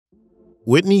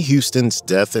Whitney Houston's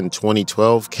death in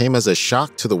 2012 came as a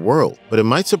shock to the world, but it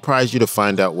might surprise you to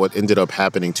find out what ended up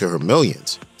happening to her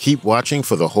millions. Keep watching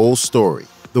for the whole story.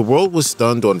 The world was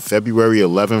stunned on February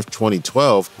 11,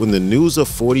 2012, when the news of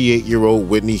 48-year-old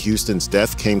Whitney Houston's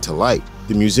death came to light.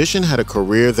 The musician had a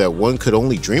career that one could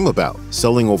only dream about,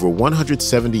 selling over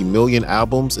 170 million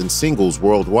albums and singles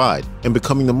worldwide, and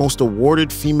becoming the most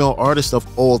awarded female artist of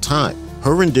all time.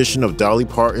 Her rendition of Dolly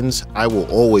Parton's "I Will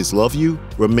Always Love You"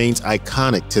 remains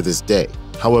iconic to this day.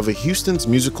 However, Houston's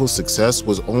musical success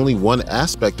was only one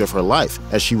aspect of her life,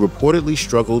 as she reportedly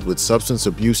struggled with substance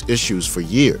abuse issues for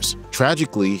years.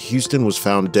 Tragically, Houston was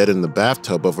found dead in the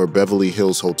bathtub of her Beverly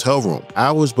Hills hotel room,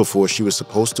 hours before she was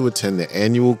supposed to attend the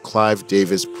annual Clive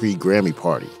Davis pre-Grammy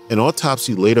party. An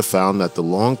autopsy later found that the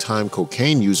longtime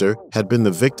cocaine user had been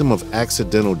the victim of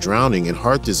accidental drowning and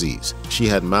heart disease. She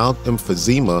had mild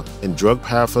emphysema, and drug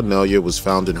paraphernalia was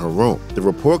found in her room. The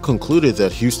report concluded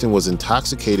that Houston was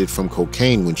intoxicated from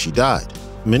cocaine when she died.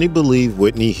 Many believe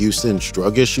Whitney Houston's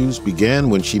drug issues began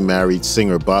when she married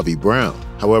singer Bobby Brown.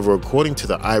 However, according to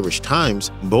the Irish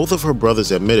Times, both of her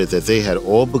brothers admitted that they had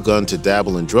all begun to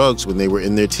dabble in drugs when they were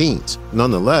in their teens.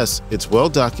 Nonetheless, it's well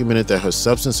documented that her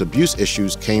substance abuse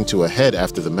issues came to a head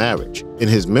after the marriage. In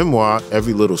his memoir,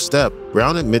 Every Little Step,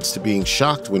 Brown admits to being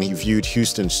shocked when he viewed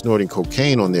Houston snorting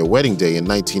cocaine on their wedding day in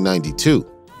 1992.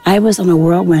 I was on a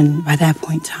whirlwind by that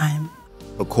point in time.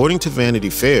 According to Vanity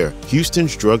Fair,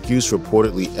 Houston's drug use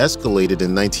reportedly escalated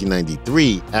in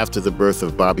 1993 after the birth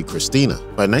of Bobbi Kristina.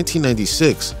 By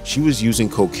 1996, she was using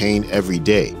cocaine every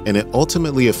day, and it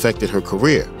ultimately affected her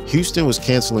career. Houston was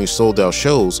canceling sold-out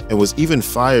shows and was even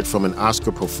fired from an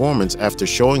Oscar performance after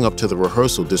showing up to the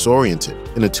rehearsal disoriented.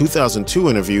 In a 2002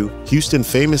 interview, Houston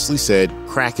famously said,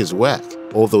 "Crack is whack,"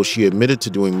 although she admitted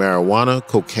to doing marijuana,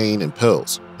 cocaine, and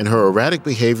pills. And her erratic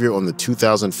behavior on the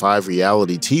 2005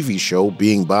 reality TV show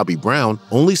Being Bobby Brown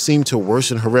only seemed to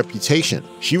worsen her reputation.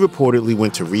 She reportedly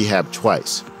went to rehab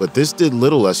twice, but this did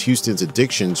little as Houston's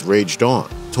addictions raged on.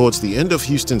 Towards the end of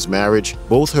Houston's marriage,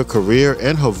 both her career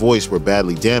and her voice were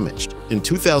badly damaged. In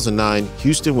 2009,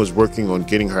 Houston was working on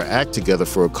getting her act together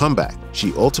for a comeback.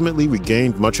 She ultimately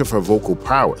regained much of her vocal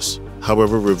prowess.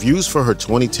 However, reviews for her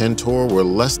 2010 tour were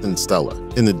less than stellar.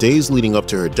 In the days leading up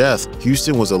to her death,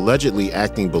 Houston was allegedly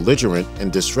acting belligerent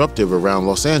and disruptive around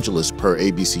Los Angeles, per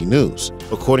ABC News.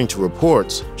 According to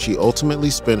reports, she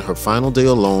ultimately spent her final day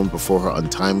alone before her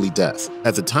untimely death.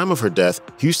 At the time of her death,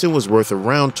 Houston was worth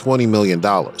around $20 million.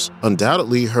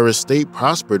 Undoubtedly, her estate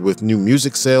prospered with new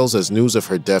music sales as news of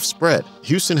her death spread.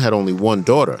 Houston had only one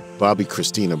daughter, Bobbi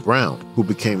Kristina Brown, who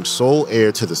became sole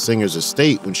heir to the singer's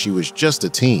estate when she was just a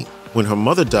teen. When her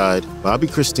mother died, Bobbi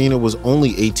Kristina was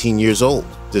only 18 years old.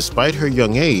 Despite her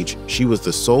young age, she was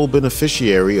the sole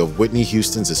beneficiary of Whitney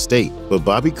Houston's estate, but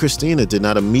Bobbi Kristina did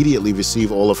not immediately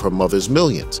receive all of her mother's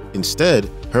millions. Instead,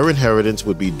 her inheritance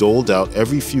would be doled out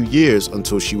every few years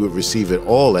until she would receive it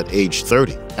all at age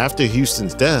 30. After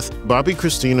Houston's death, Bobbi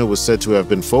Kristina was said to have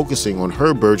been focusing on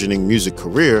her burgeoning music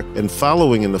career and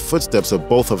following in the footsteps of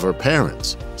both of her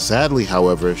parents. Sadly,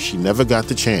 however, she never got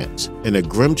the chance. In a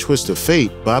grim twist of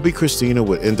fate, Bobbi Kristina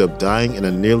would end up dying in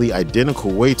a nearly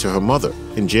identical way to her mother.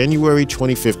 In January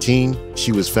 2015,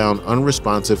 she was found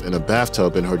unresponsive in a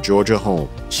bathtub in her Georgia home.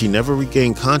 She never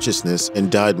regained consciousness and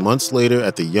died months later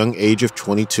at the young age of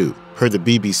 22. Per the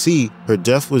BBC, her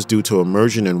death was due to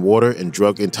immersion in water and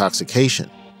drug intoxication.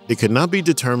 It could not be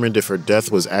determined if her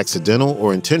death was accidental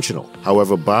or intentional.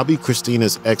 However, Bobbi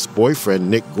Kristina's ex-boyfriend,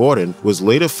 Nick Gordon, was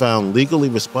later found legally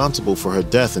responsible for her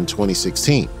death in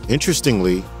 2016.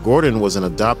 Interestingly, Gordon was an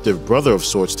adoptive brother of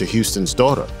sorts to Houston's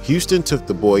daughter. Houston took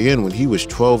the boy in when he was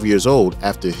 12 years old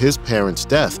after his parents'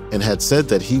 death and had said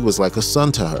that he was like a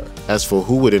son to her. As for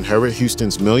who would inherit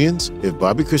Houston's millions, if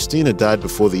Bobbi Kristina died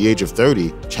before the age of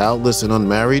 30, childless and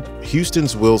unmarried,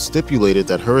 Houston's will stipulated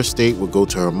that her estate would go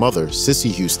to her mother, Cissy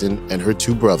Houston, and her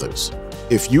two brothers.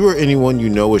 If you or anyone you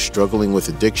know is struggling with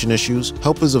addiction issues,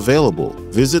 help is available.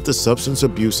 Visit the Substance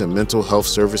Abuse and Mental Health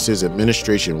Services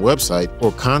Administration website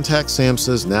or contact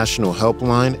SAMHSA's National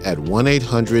Helpline at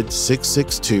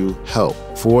 1-800-662-HELP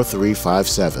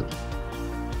 4357.